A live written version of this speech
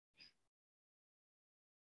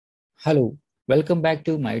Hello, welcome back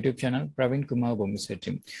to my YouTube channel, Praveen Kumar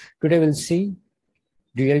Bomisetti. Today we'll see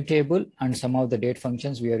dual table and some of the date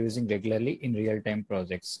functions we are using regularly in real-time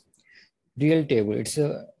projects. Dual table, it's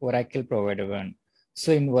a Oracle provided one.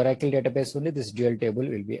 So in Oracle database only this dual table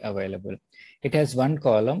will be available. It has one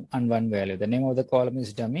column and one value. The name of the column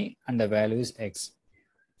is dummy and the value is X.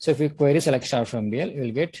 So if you query select star from DL, you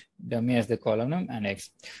will get dummy as the column name and X.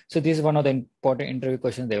 So this is one of the important interview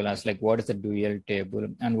questions they will ask, like what is the dual table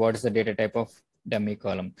and what is the data type of dummy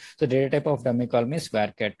column. So data type of dummy column is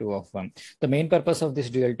varchar 2 of 1. The main purpose of this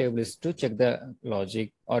dual table is to check the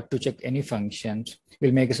logic or to check any functions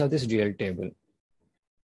will make use of this dual table.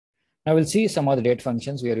 Now we'll see some of the date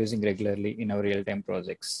functions we are using regularly in our real-time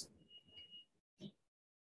projects.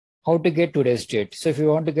 How to get today's date. So if you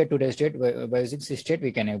want to get today's date by using Sysdate,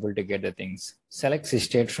 we can able to get the things. Select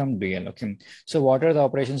Sysdate from dual. Okay. So what are the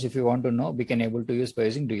operations if you want to know, we can able to use by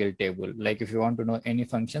using dual table. Like if you want to know any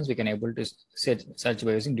functions, we can able to search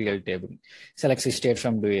by using dual table. Select Sysdate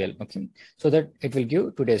from dual. Okay. So that it will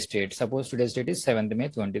give today's date. Suppose today's date is 7th May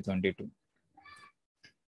 2022.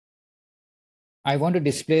 I want to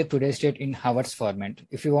display today's date in hours format.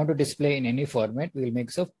 If you want to display in any format, we will make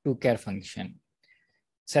use of toChar function.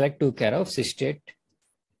 Select toChar of Sysdate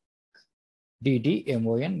DD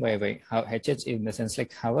MON HH in the sense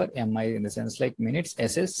like hour, MI in the sense like minutes,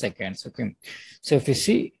 SS seconds. Okay. So if you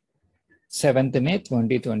see 7th May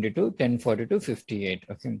 2022, 10:42, 58.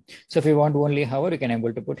 Okay. So if you want only hour, you can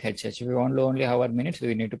able to put HH. If you want only hour minutes,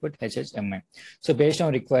 we need to put HH MI. So based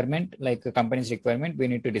on requirement, like a company's requirement, we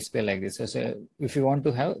need to display like this. So if you want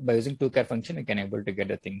to have by using toChar function, you can able to get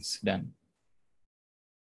the things done.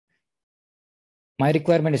 My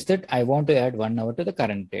requirement is that I want to add 1 hour to the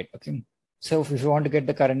current date. Okay. So if you want to get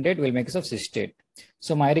the current date, we'll make use of Sysdate.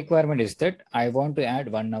 So my requirement is that I want to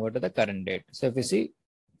add 1 hour to the current date. So if you see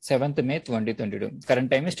 7th May 2022,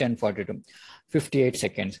 current time is 10:42, 58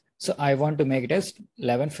 seconds. So I want to make it as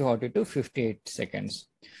 11:42, 58 seconds.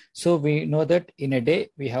 So we know that in a day,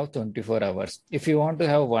 we have 24 hours. If you want to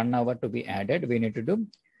have 1 hour to be added, we need to do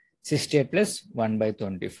Sysdate plus 1 by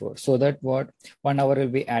 24. So that what 1 hour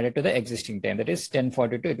will be added to the existing time. That is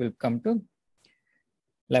 10:42. It will come to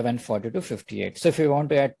 11:42, 58. So if you want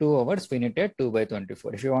to add 2 hours, we need to add 2 by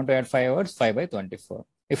 24. If you want to add 5 hours, 5 by 24.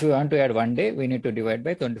 If you want to add 1 day, we need to divide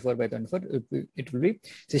by 24 by 24. It will be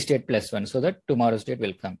Sysdate plus 1. So that tomorrow's date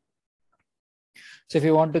will come. So if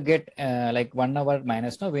you want to get like 1 hour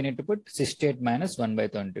minus now, we need to put Sysdate minus 1 by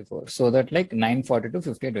 24. So that like 9:42,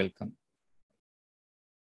 58 will come.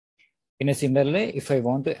 In a similar way, if I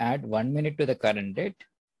want to add 1 minute to the current date,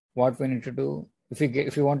 what we need to do?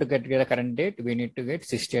 If you want to get the current date, we need to get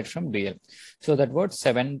Sysdate from dual. So that was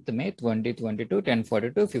 7th May 2022,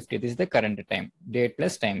 10:42, 50. This is the current time, date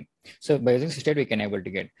plus time. So by using Sysdate, we can able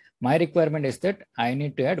to get. My requirement is that I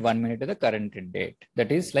need to add 1 minute to the current date.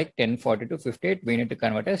 That is like 10:42, 58. We need to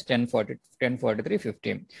convert as 10:43,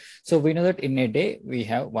 50. So we know that in a day, we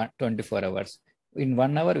have 24 hours. In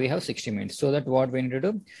 1 hour, we have 60 minutes. So that what we need to do?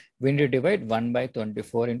 We need to divide 1 by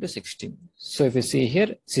 24 into 60. So if you see here,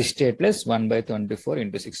 68 plus 1 by 24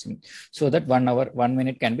 into 16. So that 1 hour, 1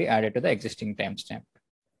 minute can be added to the existing timestamp.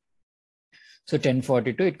 So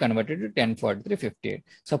 10:42, it converted to 10:43, 58.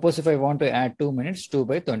 Suppose if I want to add 2 minutes, 2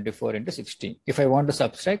 by 24 into 60. If I want to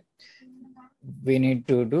subtract, we need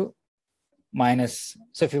to do minus.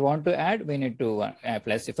 So if you want to add, we need to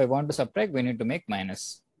plus. If I want to subtract, we need to make minus.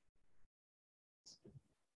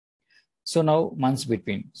 So now months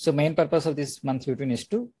between. So main purpose of this months between is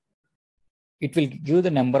to, it will give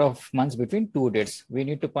the number of months between 2 dates. We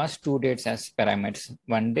need to pass 2 dates as parameters.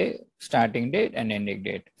 1 day, starting date and ending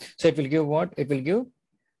date. So it will give what? It will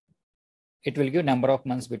give number of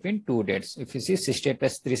months between 2 dates. If you see 68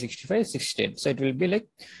 plus 365, 16. So it will be like,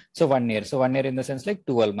 so 1 year. So 1 year in the sense like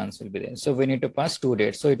 12 months will be there. So we need to pass 2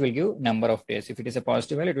 dates. So it will give number of days. If it is a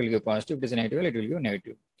positive value, it will give positive. If it is a negative value, it will give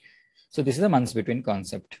negative. So this is the months between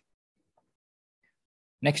concept.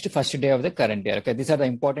 Next, first day of the current year. Okay, these are the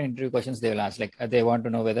important interview questions they will ask. Like they want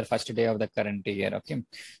to know whether first day of the current year. Okay,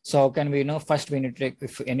 so how can we know? First, we need to,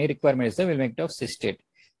 if any requirement is there, we'll make it of Sysdate.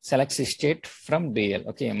 Select Sysdate from dual.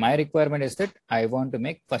 Okay, my requirement is that I want to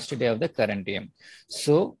make first day of the current year.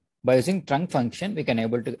 So by using trunc function, we can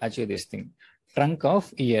able to achieve this thing. Trunc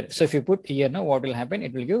of year. So if you put year now, what will happen?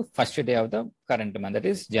 It will give first day of the current month. That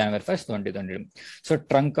is January 1st, 2022. So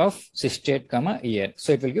trunc of Sysdate, year.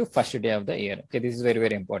 So it will give first day of the year. Okay, this is very,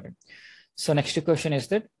 very important. So next question is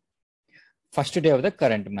that first day of the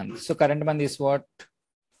current month. So current month is what?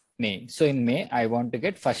 May. So in May, I want to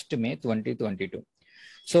get 1st May 2022.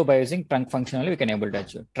 So by using trunc function only, we can able to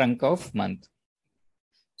achieve trunc of month.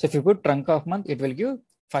 So if you put trunc of month, it will give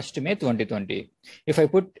 1st May 2020. If I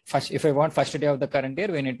put if I want first day of the current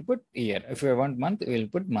year, we need to put year. If I want month, we will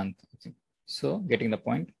put month. Okay. So getting the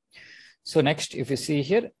point. So next, if you see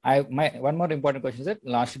here, one more important question is that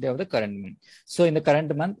last day of the current month. So in the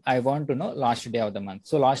current month, I want to know last day of the month.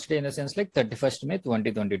 So last day in the sense like 31st May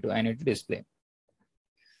 2022, I need to display.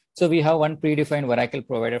 So we have one predefined Oracle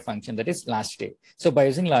provider function, that is last day. So by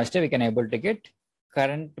using last day, we can able to get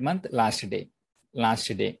current month last day,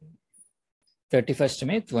 31st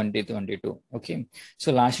May 2022. Okay.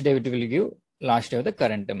 So last day it will give last day of the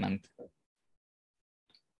current month.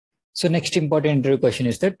 So next important interview question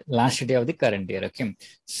is that last day of the current year. Okay.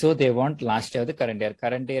 So they want last day of the current year.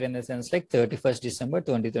 Current year in the sense like 31st December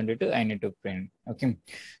 2022, I need to print. Okay.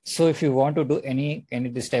 So if you want to do any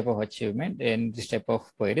this type of achievement and this type of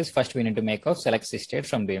queries, first we need to make of select Sysdate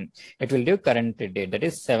from them. It will do current date, that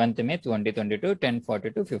is 7th May 2022,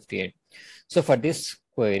 10:42:58. So for this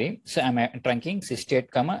query, so I'm trunking Sysdate,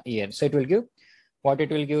 year. So it will give what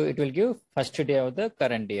it will give. It will give first day of the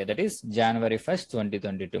current year, that is January 1st,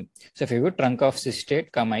 2022. So if you go trunk of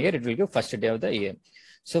Sysdate, year, it will give first day of the year.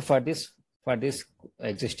 So for this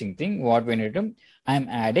existing thing, what we need to, I'm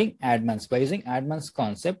adding add months. By using add months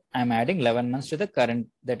concept, I'm adding 11 months to the current,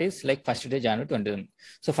 that is like first day January 2022.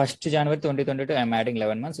 So 1st January 2022, I'm adding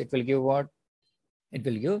 11 months. It will give what? It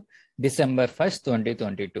will give December 1st,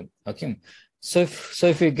 2022. Okay. So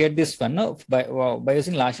if you get this one, no, by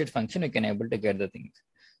using last date function, we can able to get the things.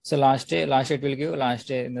 So last day it will give last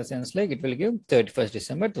day in the sense like it will give 31st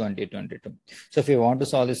December 2022. So if you want to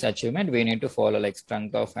solve this achievement, we need to follow like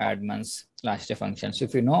trunk of add months last day function. So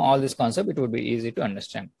if you know all this concept, it would be easy to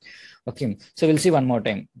understand. Okay. So we'll see one more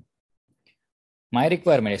time. My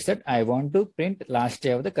requirement is that I want to print last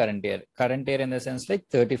day of the current year. Current year in the sense like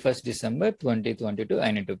 31st December 2022,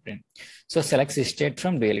 I need to print. So select Sysdate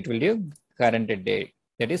from DL. It will give current date,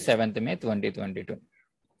 that is 7th May 2022.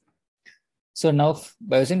 So now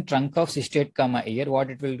by using trunk of Sysdate, year, what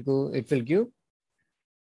it will do? It will give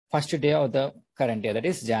first day of the current year, that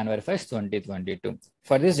is January 1st, 2022.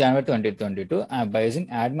 For this January 2022, by using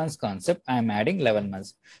add months concept, I'm adding 11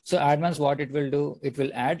 months. So add months, what it will do? It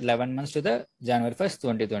will add 11 months to the January 1st,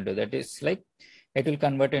 2022. That is like, it will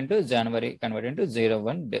convert into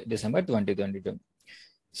 01 December 2022.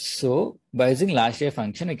 So by using last day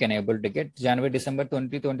function, we can able to get January, December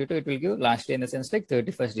 2022. It will give last day in the sense like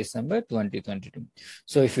 31st December 2022.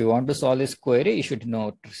 So if you want to solve this query, you should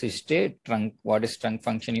know Sysdate, trunk, what is trunk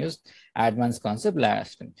function used, add months concept,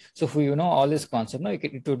 last. So if you know all this concept, now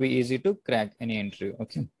it would be easy to crack any interview.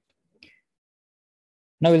 Okay.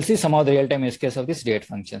 Now we'll see some of the real-time use case of these date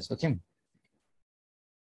functions. Okay.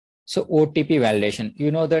 So OTP validation,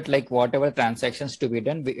 you know that like whatever transactions to be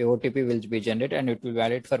done, OTP will be generated and it will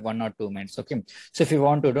validate for 1 or 2 minutes. Okay. So if you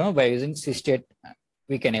want to know by using Sysdate,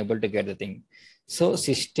 we can able to get the thing. So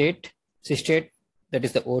Sysdate, that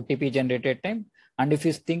is the OTP generated time. And if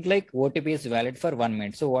you think like OTP is valid for 1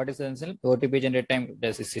 minute. So what is the answer? OTP generated time,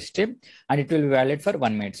 does is Sysdate, and it will be valid for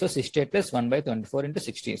 1 minute. So Sysdate plus 1/24 into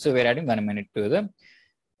 60. So we're adding 1 minute to the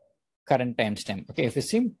current timestamp. Okay. If you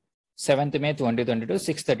see 7th May 2022,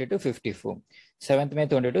 6:32:54. 7th May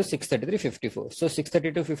 2022, 6:33:54. So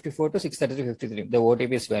 6:32:54 to 6:33:53, the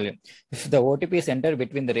OTP is valid. If the OTP is entered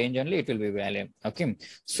between the range only, it will be valid. Okay.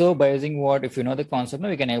 So by using what, if you know the concept, now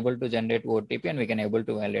we can able to generate OTP and we can able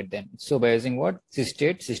to validate them. So by using what?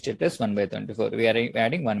 Sysdate plus 1/24. We are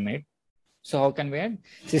adding 1 minute. So how can we add?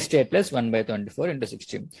 Sysdate plus 1/24 into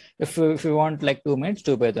 60. If you want like 2 minutes,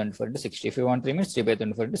 2/24 into 60. If you want 3 minutes,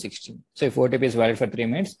 3/24 into 60. So if OTP is valid for 3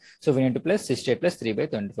 minutes, so we need to plus Sysdate plus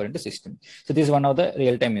 3/24 into 60. So this is one of the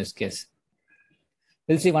real-time use case.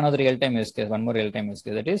 We'll see one of the real-time use case, one more real-time use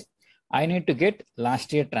case, that is, I need to get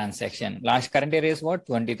last year transaction. Current year is what?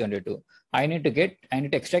 2022. I need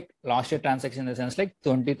to extract last year transaction in the sense like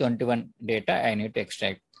 2021 data I need to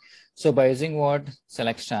extract. So by using what?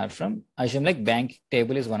 Select star from, assume like bank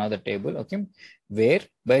table is one of the table. Okay. Where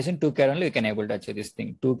by using 2char only, we can able to achieve this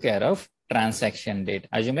thing. 2char of transaction date.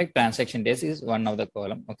 Assume like transaction days is one of the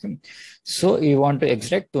column. Okay. So you want to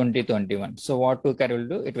extract 2021. So what 2char will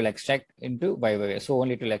do? It will extract into by. So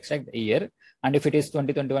only it will extract the year. And if it is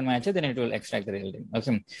 2021 match, then it will extract the real time.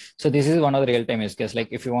 Okay. So this is one of the real time use case. Like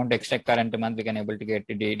if you want to extract current month, we can able to get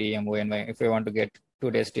DD, MO, NY. If we want to get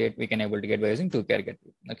today's date, we can able to get by using 2char get.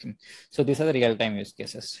 Okay. So these are the real time use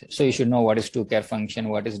cases. So you should know what is 2char function,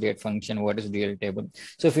 what is date function, what is DL table.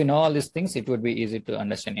 So if you know all these things, it would be easy to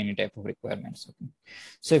understand any type of requirements. Okay.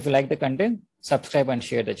 So if you like the content, subscribe and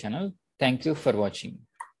share the channel. Thank you for watching.